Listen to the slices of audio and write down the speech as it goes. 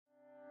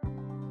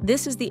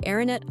This is the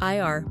Aranet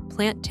IR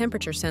Plant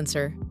Temperature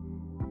sensor.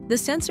 The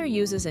sensor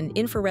uses an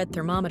infrared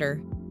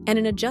thermometer and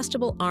an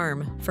adjustable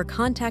arm for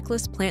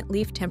contactless plant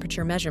leaf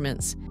temperature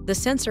measurements. The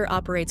sensor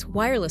operates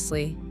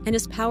wirelessly and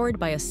is powered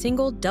by a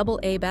single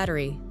AA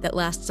battery that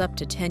lasts up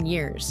to 10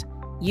 years.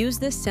 Use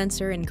this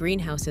sensor in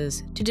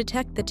greenhouses to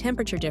detect the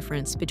temperature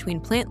difference between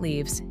plant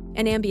leaves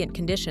and ambient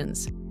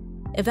conditions.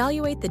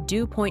 Evaluate the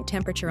dew point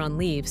temperature on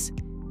leaves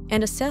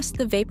and assess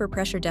the vapor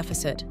pressure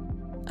deficit,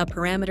 a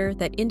parameter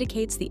that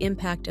indicates the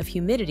impact of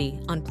humidity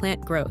on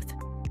plant growth.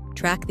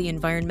 Track the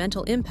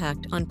environmental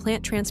impact on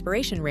plant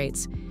transpiration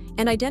rates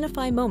and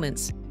identify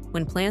moments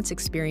when plants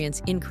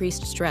experience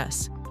increased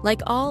stress.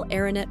 Like all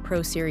Aranet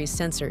Pro Series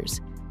sensors,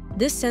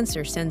 this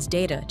sensor sends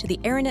data to the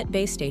Aranet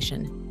base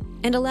station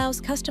and allows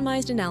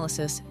customized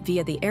analysis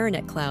via the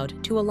Aranet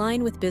cloud to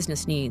align with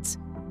business needs.